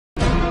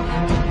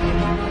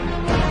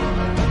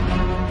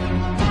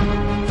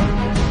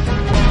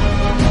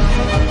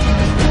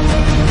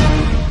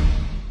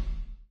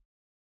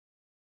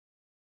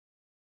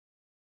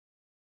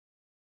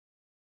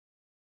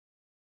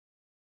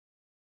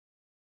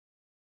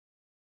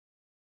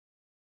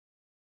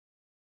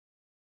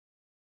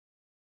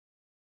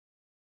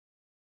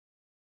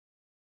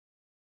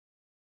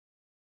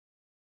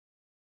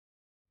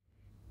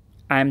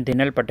I am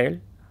Dhinal Patel,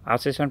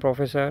 Assistant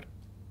Professor,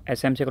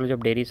 SMC College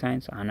of Dairy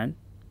Science, Anand.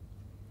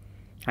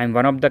 I am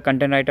one of the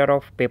content writer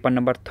of paper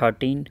number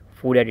 13,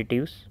 Food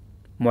Additives,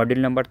 module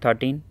number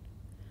 13,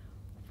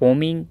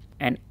 Foaming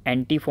and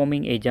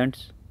Anti-Foaming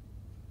Agents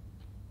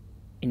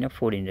in a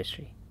Food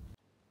Industry.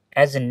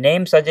 As the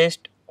name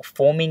suggests,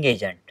 foaming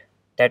agent,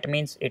 that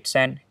means it's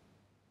an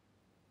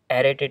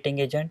aerating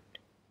agent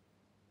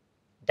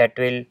that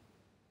will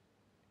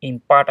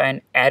impart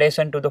an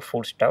aeration to the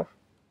foodstuff,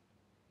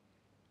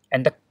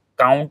 and the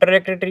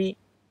counteractly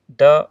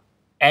the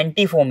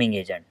anti-foaming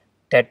agent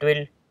that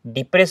will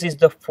depresses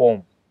the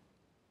foam.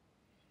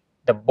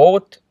 The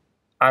both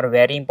are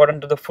very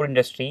important to the food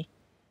industry,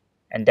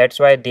 and that's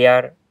why they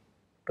are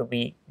to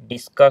be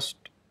discussed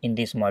in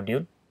this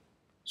module.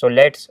 So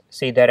let's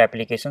see their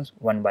applications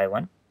one by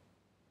one.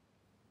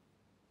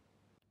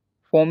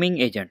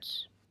 Foaming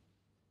agents.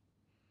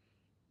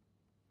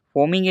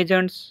 Foaming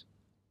agents,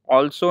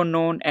 also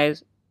known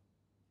as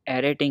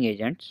aerating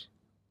agents.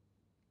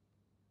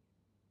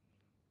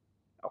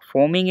 A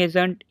foaming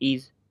agent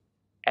is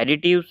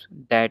additives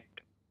that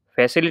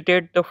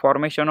facilitate the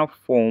formation of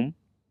foam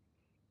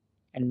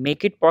and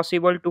make it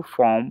possible to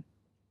form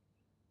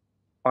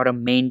or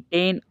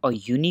maintain a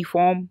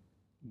uniform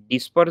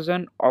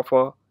dispersion of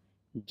a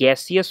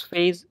gaseous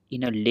phase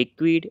in a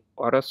liquid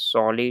or a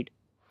solid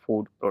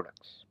food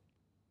products.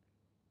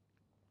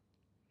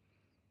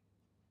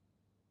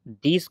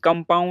 These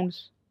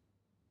compounds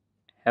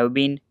have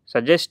been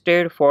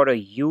suggested for a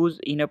use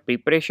in a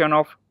preparation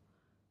of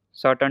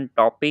certain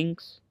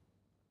toppings,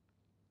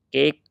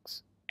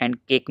 cakes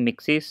and cake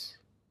mixes,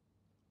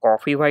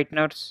 coffee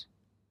whiteners,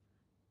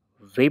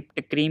 whipped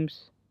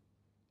creams,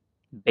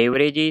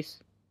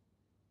 beverages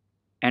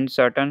and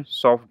certain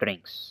soft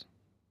drinks.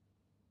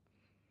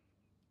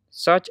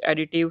 Such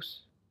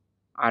additives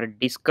are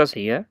discussed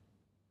here.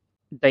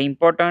 The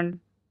important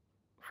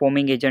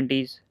foaming agent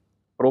is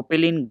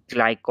propylene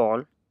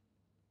glycol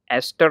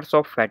esters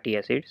of fatty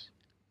acids.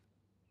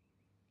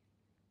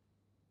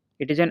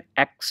 It is an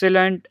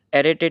excellent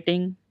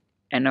aerating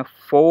and a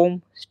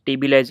foam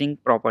stabilizing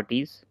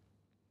properties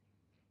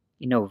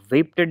in a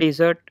whipped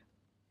dessert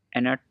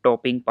and a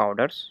topping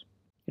powders.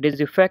 It is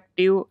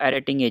effective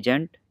aerating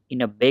agent in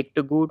a baked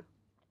good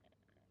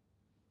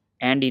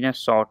and in a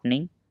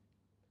shortening,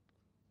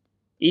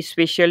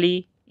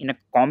 especially in a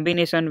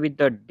combination with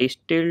the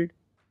distilled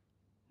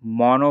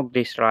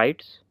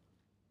monoglycerides.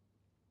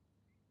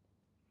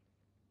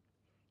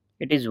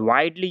 It is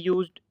widely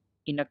used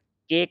in a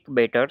cake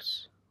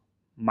batters,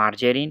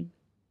 margarine,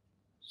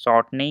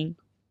 shortening,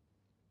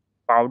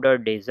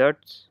 powdered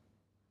desserts,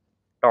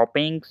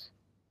 toppings,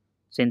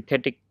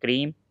 synthetic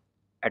cream,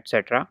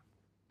 etc.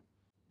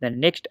 The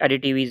next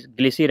additive is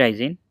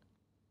glycyrrhizin.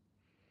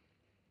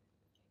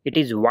 It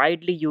is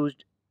widely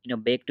used in a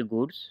baked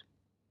goods,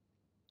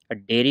 a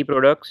dairy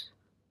products,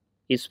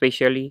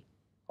 especially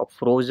of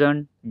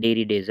frozen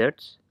dairy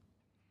desserts,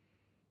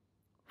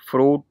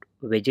 fruit,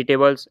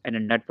 vegetables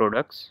and nut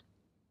products,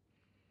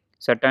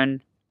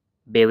 certain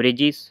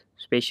beverages,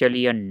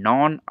 especially a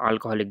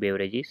non-alcoholic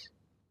beverages,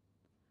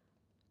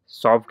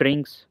 soft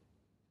drinks,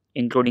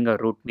 including a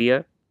root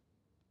beer,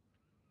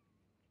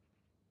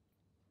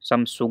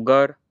 some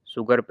sugar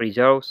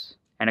preserves,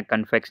 and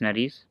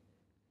confectionaries.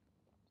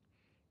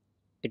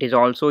 It is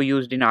also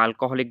used in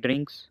alcoholic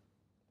drinks,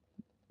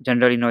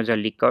 generally known as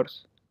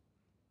liquors.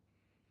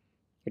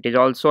 It is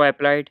also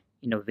applied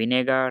in a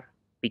vinegar,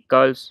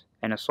 pickles,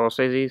 and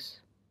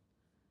sausages,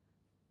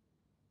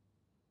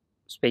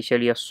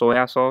 especially a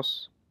soya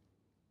sauce.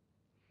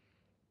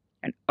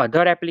 And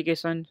other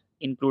applications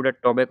include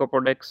tobacco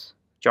products,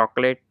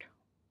 chocolate,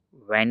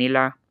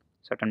 vanilla,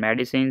 certain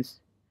medicines,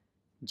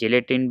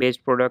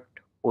 gelatin-based product,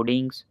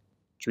 puddings,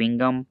 chewing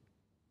gum,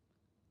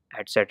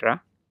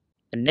 etc.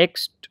 The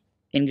next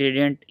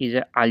ingredient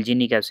is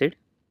alginic acid.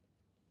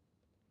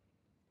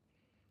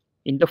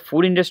 In the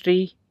food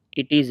industry,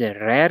 it is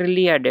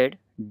rarely added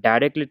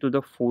directly to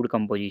the food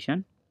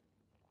composition.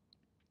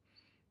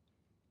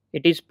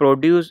 It is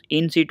produced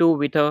in situ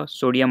with a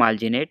sodium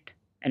alginate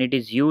and it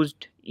is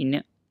used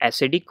in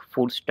acidic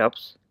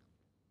foodstuffs.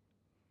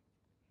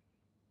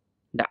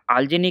 The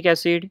alginic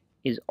acid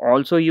is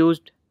also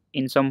used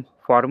in some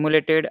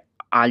formulated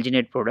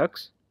alginate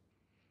products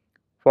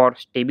for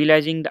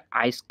stabilizing the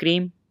ice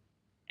cream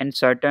and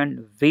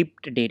certain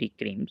whipped dairy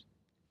creams.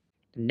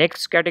 The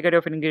next category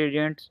of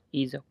ingredients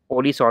is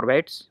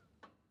polysorbates.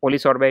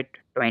 Polysorbate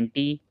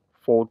 20,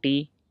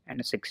 40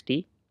 and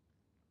 60.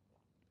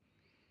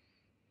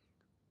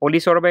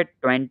 Polysorbate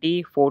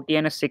 20, 40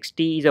 and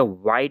 60 is a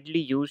widely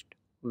used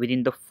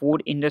within the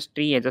food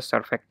industry as a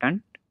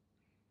surfactant.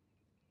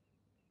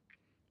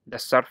 The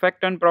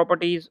surfactant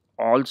properties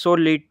also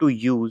lead to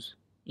use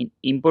in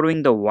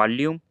improving the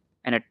volume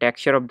and a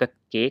texture of the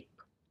cake,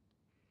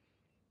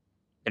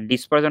 the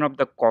dispersion of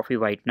the coffee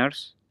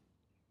whiteners,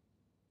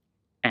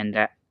 and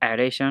the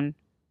aeration,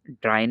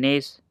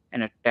 dryness,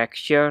 and a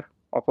texture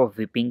of a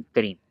whipping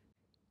cream.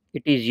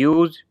 It is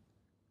used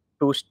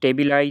to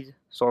stabilize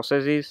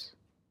sausages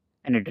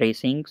and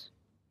dressings,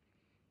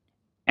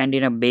 and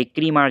in a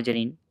bakery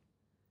margarine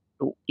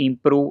to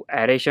improve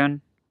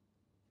aeration,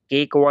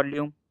 cake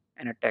volume,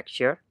 and a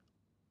texture.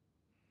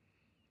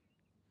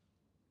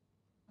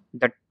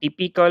 The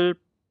typical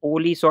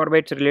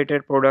polysorbates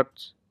related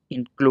products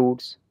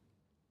includes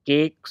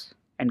cakes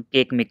and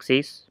cake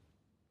mixes,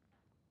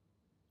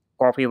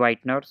 coffee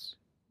whiteners,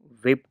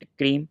 whipped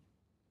cream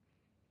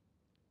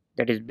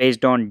that is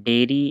based on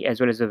dairy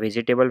as well as the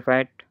vegetable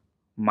fat,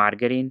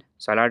 margarine,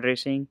 salad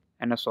dressing,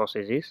 and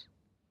sausages.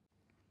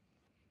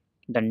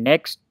 The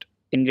next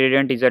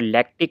ingredient is a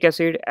lactic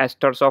acid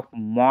esters of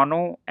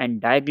mono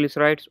and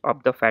diglycerides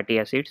of the fatty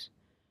acids,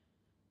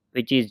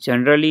 which is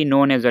generally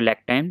known as the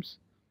lactams.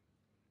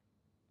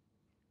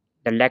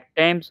 The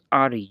lactams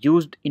are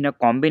used in a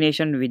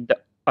combination with the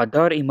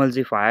other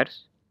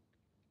emulsifiers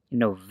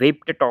in a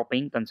whipped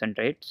topping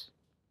concentrates,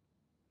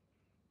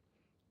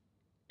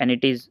 and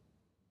it is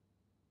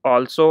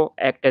also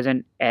act as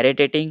an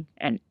aerating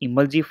and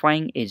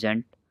emulsifying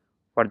agent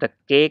for the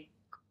cake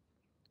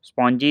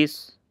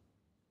sponges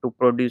to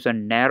produce a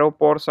narrow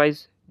pore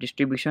size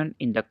distribution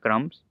in the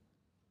crumbs.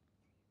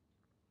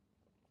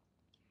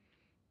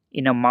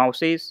 In a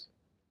mouses,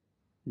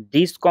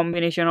 this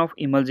combination of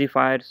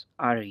emulsifiers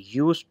are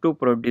used to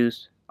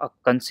produce a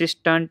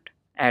consistent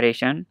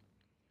aeration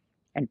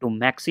and to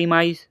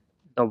maximize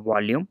the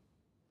volume.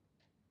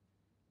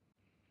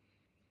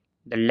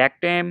 The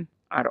lactam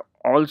are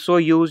also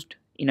used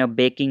in a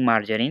baking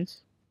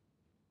margarines,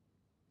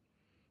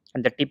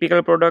 and the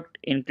typical product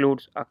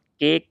includes a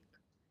cake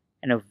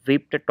and a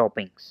whipped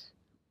toppings.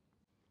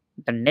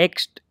 The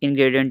next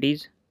ingredient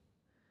is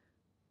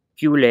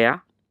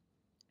Culea,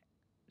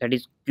 that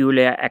is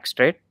Culea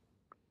extract,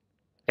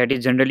 that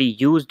is generally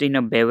used in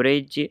a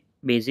beverage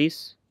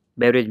bases,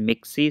 beverage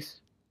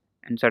mixes,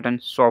 and certain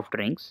soft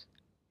drinks.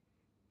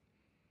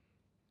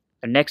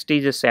 The next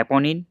is a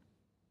saponin.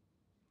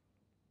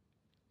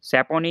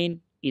 Saponin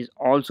is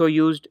also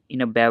used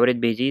in a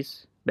beverage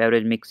bases,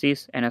 beverage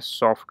mixes, and a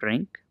soft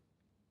drink.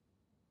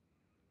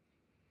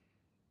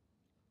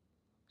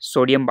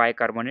 Sodium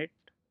bicarbonate.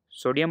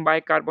 Sodium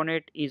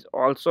bicarbonate is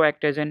also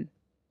act as an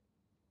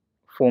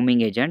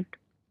foaming agent,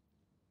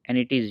 and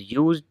it is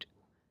used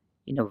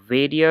in a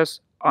various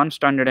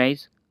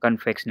unstandardized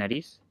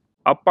confectionaries.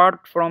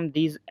 Apart from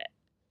these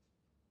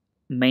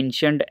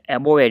mentioned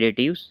above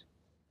additives,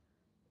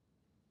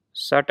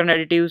 certain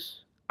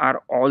additives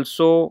are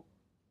also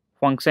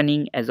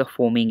functioning as a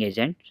foaming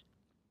agent,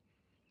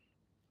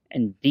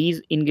 and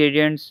these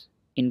ingredients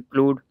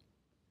include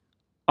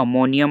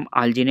ammonium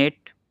alginate,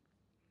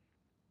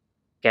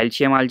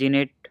 calcium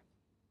alginate,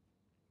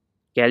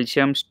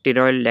 calcium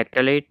stearoyl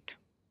lactalate,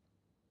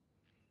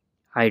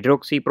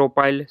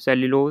 hydroxypropyl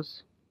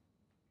cellulose,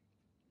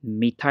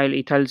 methyl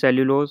ethyl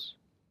cellulose,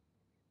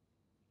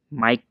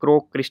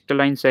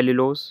 microcrystalline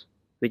cellulose,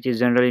 which is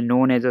generally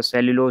known as a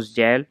cellulose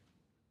gel,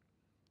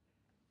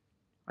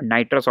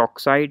 nitrous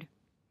oxide,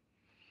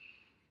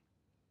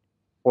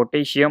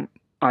 potassium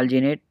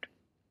alginate,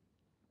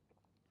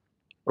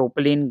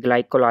 propylene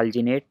glycol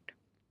alginate,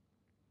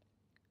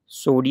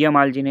 sodium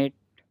alginate,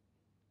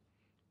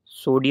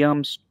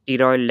 sodium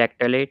stearoyl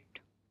lactalate,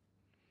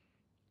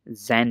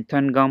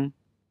 xanthan gum,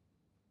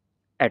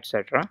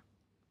 etc.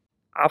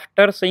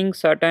 After seeing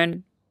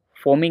certain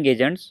foaming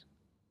agents,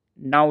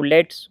 now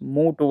let's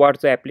move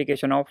towards the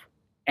application of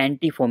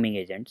anti-foaming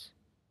agents.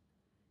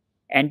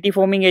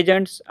 Anti-foaming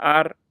agents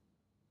are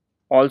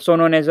also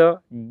known as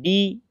a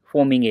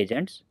defoaming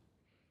agents,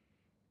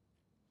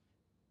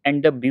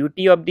 and the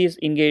beauty of these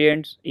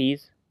ingredients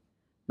is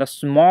the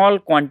small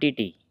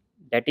quantity,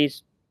 that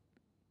is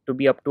to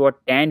be up to a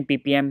 10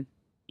 ppm,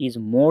 is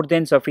more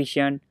than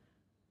sufficient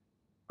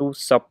to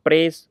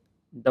suppress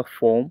the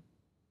foam,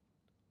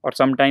 or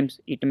sometimes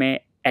it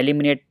may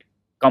eliminate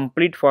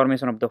complete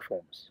formation of the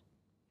foams.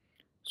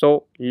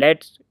 So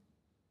let's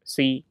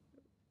see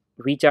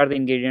which are the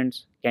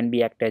ingredients can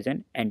be act as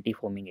an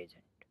anti-foaming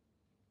agent.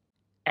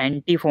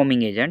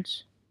 Anti-foaming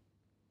agents,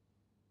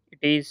 it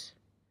is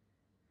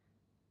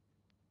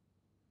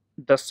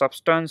the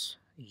substance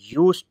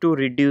used to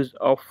reduce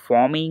a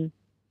foaming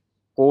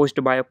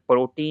caused by a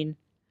protein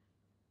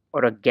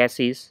or a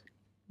gases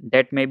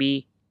that may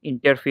be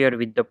interfere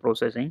with the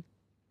processing.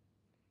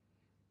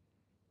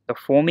 The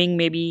foaming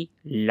may be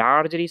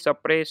largely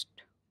suppressed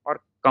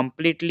or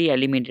completely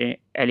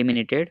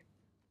eliminated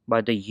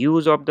by the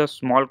use of the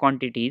small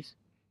quantities,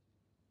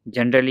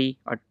 generally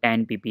at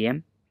 10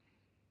 ppm.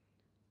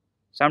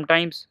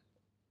 Sometimes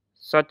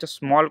such a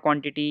small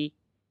quantity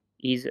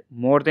is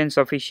more than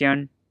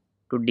sufficient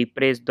to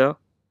depress the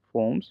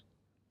foams.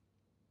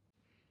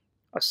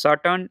 A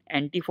certain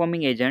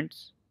anti-foaming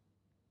agents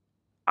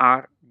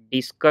are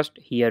discussed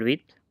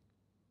herewith.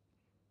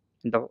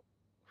 The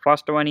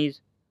first one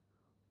is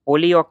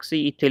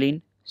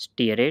polyoxyethylene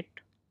stearate.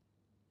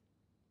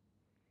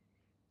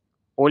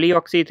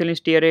 Polyoxyethylene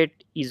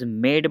stearate is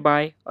made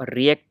by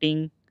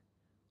reacting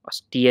a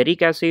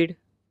stearic acid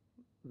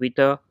with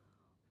a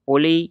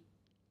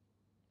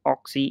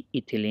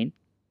polyoxyethylene,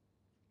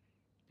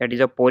 that is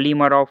a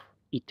polymer of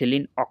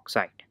ethylene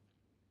oxide.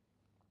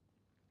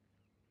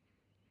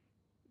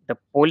 The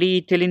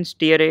polyethylene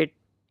stearate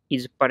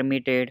is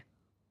permitted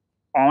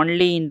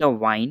only in the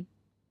wine,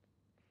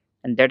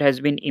 and that has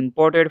been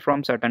imported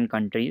from certain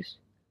countries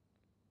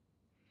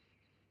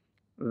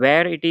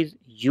where it is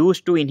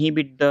used to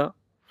inhibit the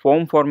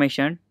foam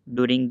formation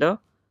during the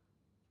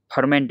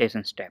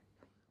fermentation step.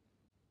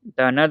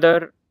 The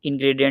another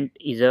ingredient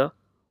is a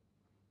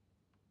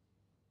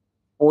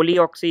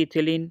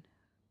polyoxyethylene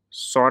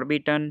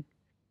sorbitan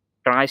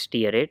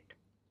tristearate,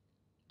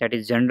 that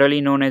is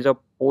generally known as a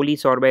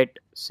polysorbate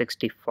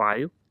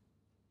 65.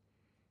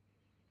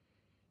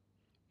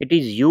 It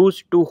is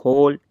used to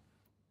hold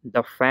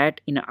the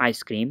fat in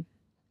ice cream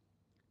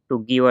to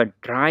give a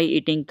dry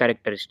eating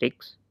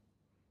characteristics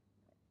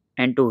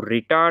and to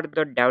retard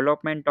the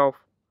development of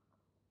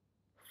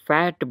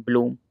fat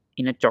bloom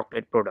in a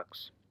chocolate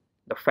products.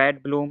 The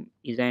fat bloom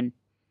is an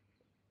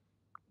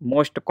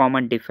most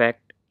common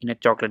defect in a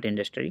chocolate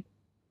industry.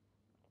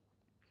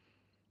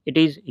 It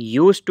is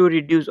used to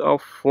reduce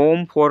of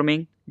foam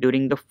forming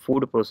during the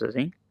food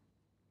processing.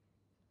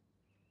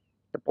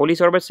 The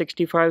polysorbate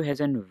 65 has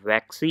an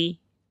waxy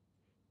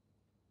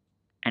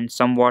and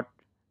somewhat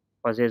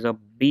possess a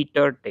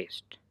bitter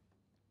taste.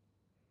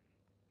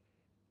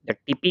 The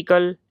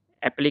typical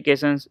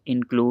applications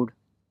include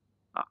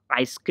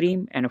ice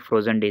cream and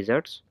frozen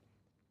desserts,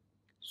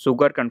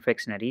 sugar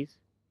confectionaries,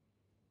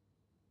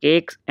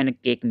 cakes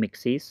and cake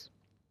mixes,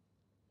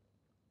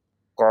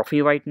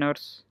 coffee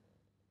whiteners,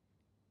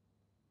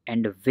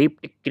 and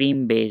whipped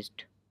cream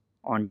based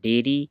on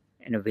dairy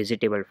and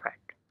vegetable fat.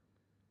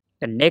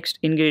 The next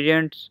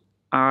ingredients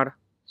are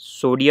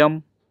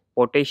sodium,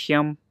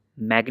 potassium,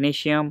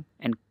 magnesium,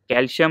 and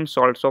calcium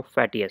salts of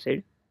fatty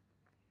acid.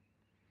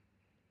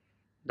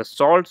 The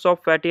salts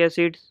of fatty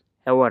acids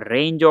have a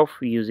range of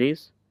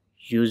uses,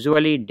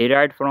 usually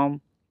derived from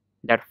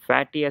their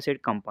fatty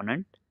acid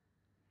component.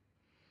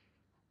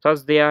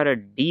 Thus, they are a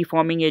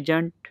deforming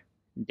agent,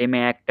 they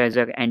may act as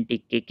an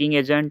anti-caking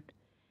agent,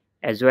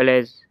 as well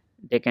as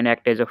they can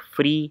act as a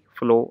free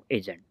flow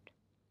agent.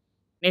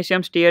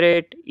 Magnesium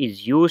stearate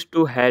is used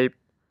to help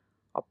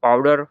a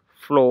powder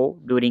flow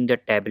during the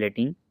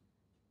tableting.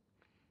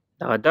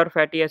 The other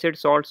fatty acid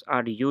salts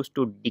are used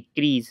to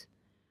decrease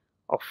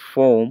a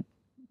foam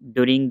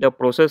during the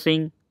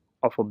processing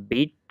of a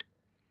beet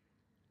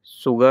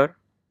sugar,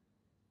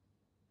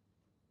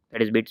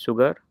 that is beet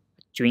sugar,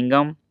 chewing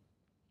gum,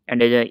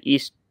 and as a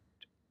yeast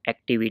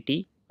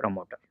activity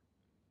promoter.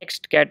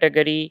 Next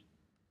category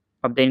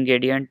of the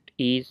ingredient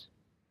is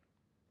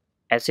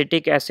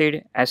acetic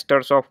acid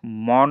esters of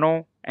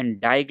mono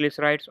and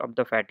diglycerides of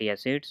the fatty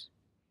acids,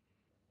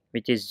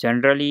 which is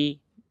generally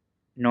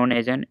known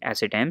as an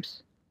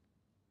acetams.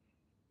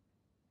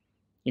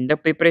 In the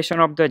preparation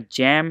of the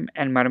jam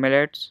and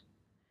marmalades,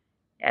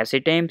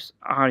 acetams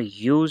are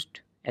used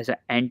as an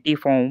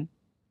anti-foam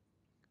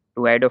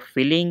to add a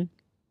filling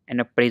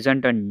and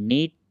present a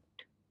neat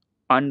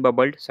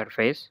unbubbled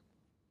surface.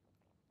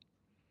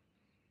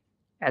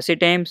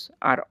 Acetams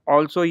are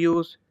also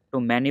used to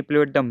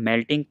manipulate the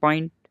melting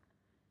point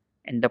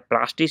and the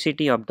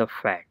plasticity of the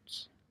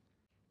fats.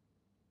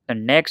 The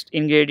next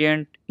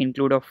ingredient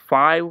include a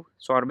 5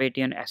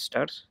 sorbatian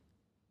esters.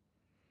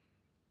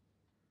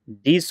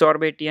 These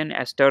sorbatian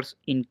esters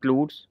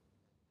includes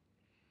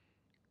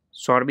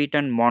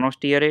sorbitan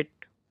monostearate,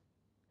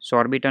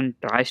 sorbitan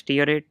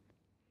tristearate,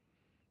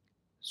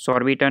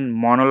 sorbitan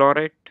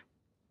monolaurate,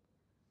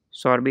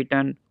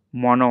 sorbitan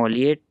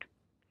monooleate,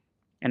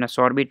 and a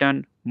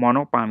sorbitan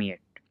monopalmiate.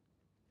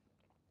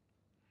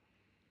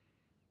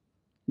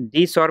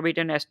 These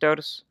sorbitan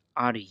esters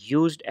are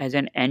used as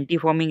an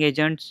anti-foaming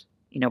agents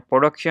in a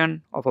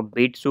production of a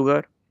beet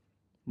sugar,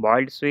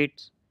 boiled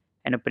sweets,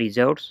 and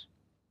preserves.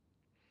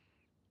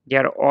 They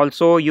are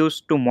also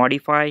used to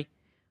modify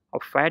a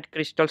fat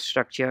crystal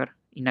structure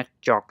in a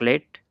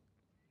chocolate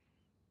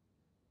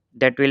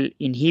that will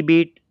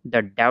inhibit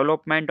the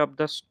development of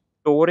the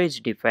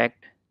storage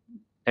defect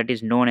that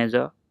is known as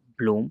a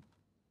bloom,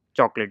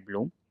 chocolate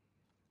bloom.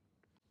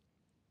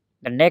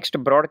 The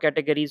next broad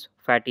category is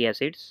fatty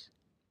acids.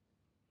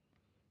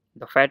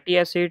 The fatty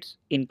acids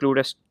include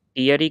a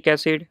stearic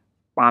acid,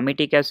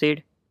 palmitic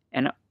acid,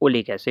 and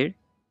oleic acid.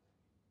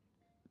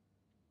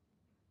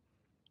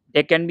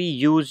 They can be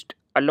used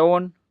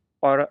alone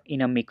or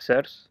in a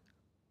mixers.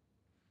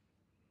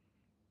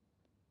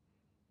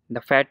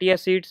 The fatty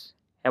acids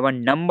have a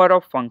number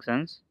of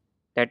functions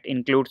that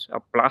includes a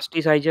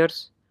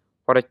plasticizers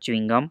for a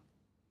chewing gum,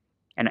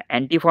 an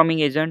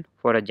anti-foaming agent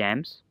for a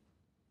jams.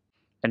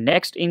 The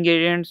next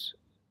ingredients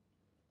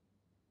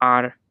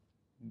are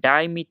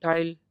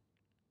dimethyl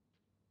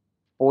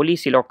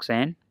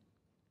polysiloxane,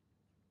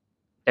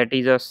 that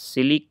is a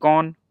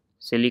silicon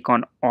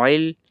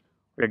oil,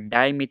 or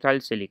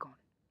dimethyl silicon.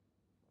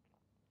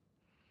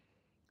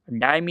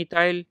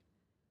 Dimethyl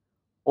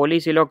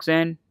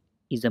polysiloxane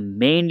is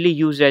mainly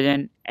used as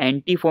an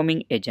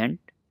anti-foaming agent,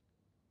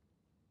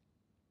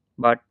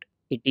 but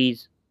it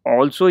is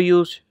also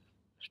used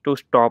to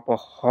stop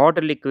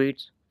hot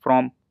liquids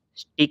from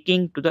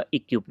sticking to the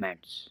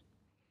equipments.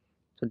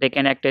 So they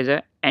can act as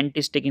an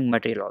anti-sticking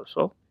material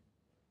also.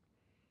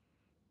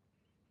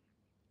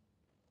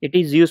 It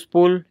is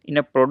useful in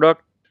a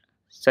product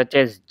such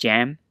as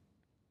jam,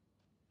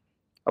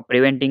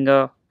 preventing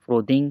a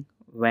frothing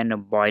when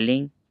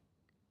boiling,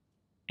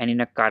 and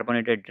in a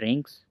carbonated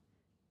drinks,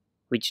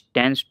 which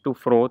tends to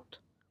froth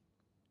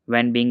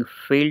when being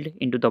filled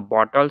into the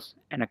bottles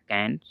and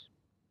cans.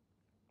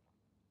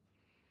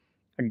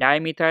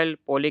 Dimethyl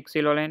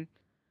polyxylolane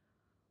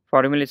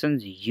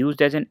formulations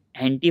used as an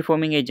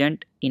anti-foaming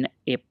agent in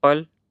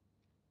apple,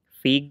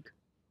 fig,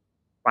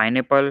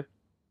 pineapple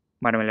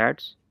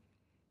marmalades,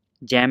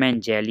 jam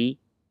and jelly,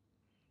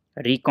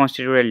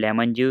 reconstituted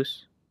lemon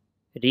juice,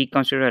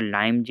 reconstituted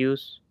lime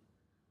juice,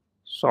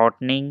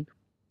 shortening,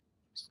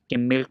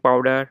 skim milk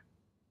powder,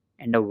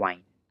 and a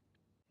wine.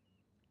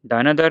 The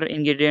another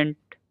ingredient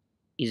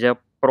is a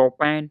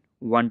propane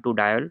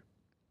 1,2-diol.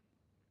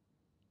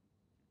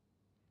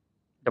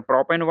 The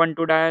propane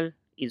 1,2-diol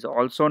is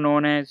also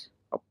known as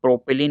a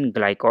propylene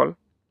glycol.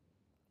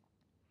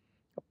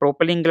 A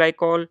propylene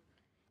glycol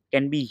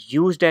can be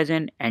used as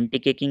an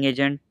anti-caking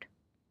agent.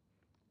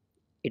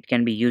 It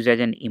can be used as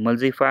an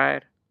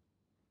emulsifier.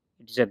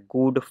 It is a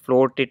good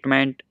floor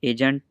treatment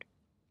agent.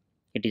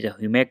 It is a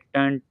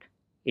humectant.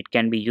 It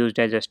can be used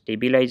as a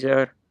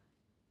stabilizer.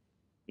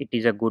 It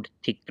is a good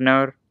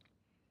thickener.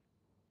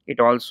 It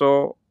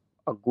also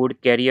a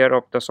good carrier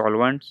of the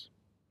solvents,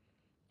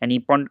 and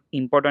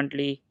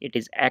importantly, it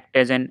is act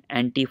as an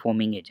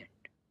anti-foaming agent.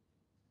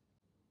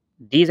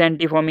 These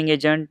anti-foaming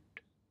agents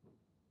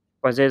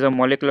possess a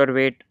molecular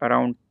weight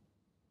around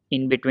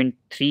in between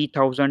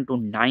 3000 to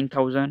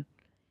 9000,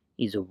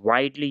 is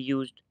widely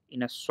used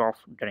in a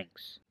soft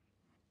drinks.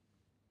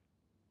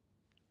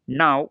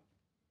 Now,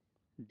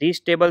 this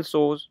table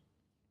shows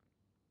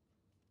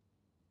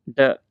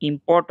the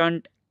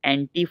important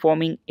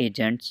anti-foaming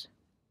agents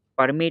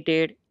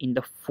permitted in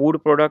the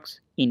food products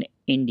in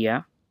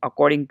India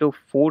according to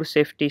Food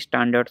Safety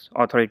Standards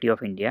Authority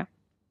of India.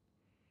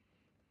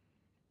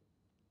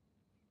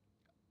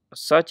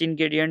 Such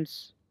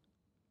ingredients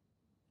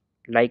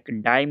like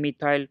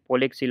dimethyl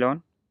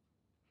polyxylone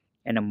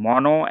and a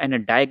mono and a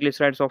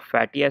diglycerides of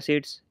fatty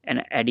acids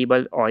and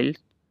edible oils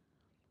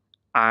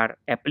are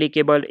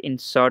applicable in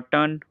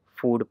certain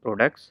food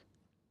products.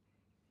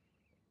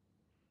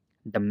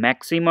 The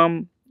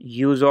maximum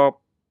use of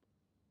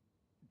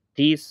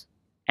these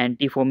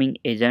anti-foaming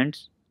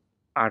agents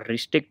are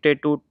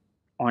restricted to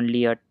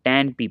only a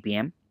 10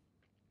 ppm.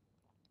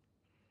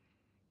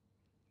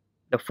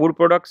 The food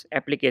products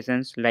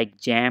applications like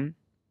jam,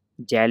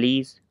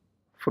 jellies,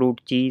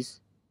 fruit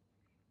cheese,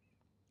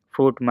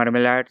 fruit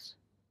marmalades,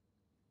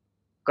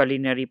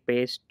 culinary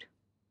paste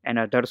and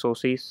other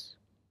sauces,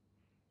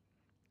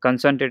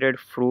 concentrated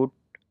fruit,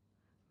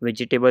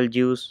 vegetable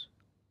juice,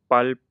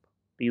 pulp,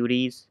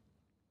 purees,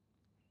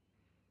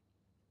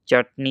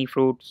 chutney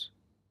fruits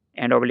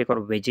and oblique or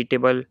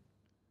vegetable,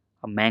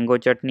 a mango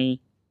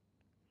chutney,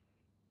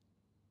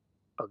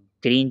 a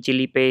green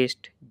chili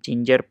paste,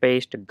 ginger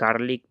paste,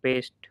 garlic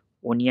paste,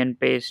 onion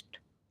paste,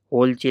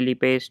 whole chili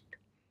paste,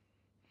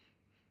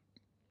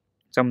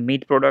 some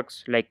meat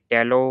products like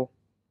tallow,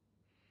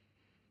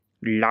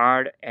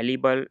 lard,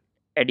 edible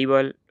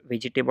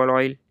vegetable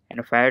oil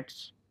and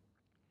fats,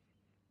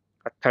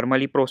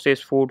 thermally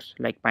processed foods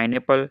like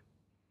pineapple,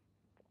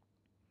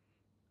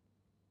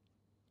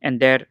 and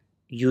their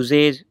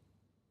usage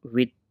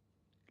with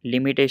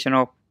limitation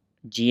of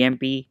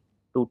GMP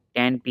to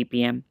 10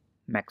 ppm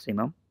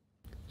maximum.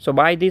 So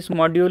by this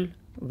module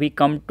we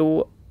come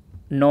to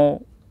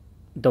know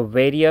the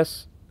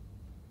various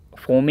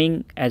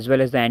foaming as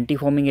well as the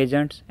anti-foaming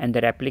agents and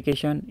their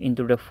application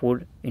into the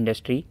food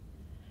industry.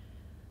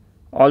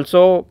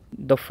 Also,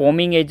 the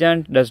foaming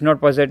agent does not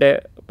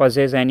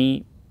possess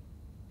any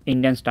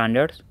Indian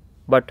standards,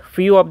 but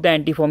few of the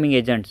anti-foaming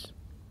agents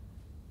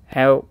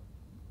have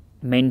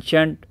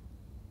mentioned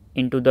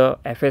into the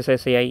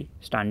FSSAI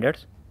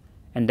standards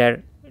and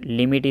their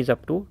limit is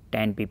up to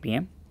 10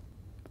 ppm.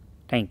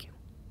 Thank you.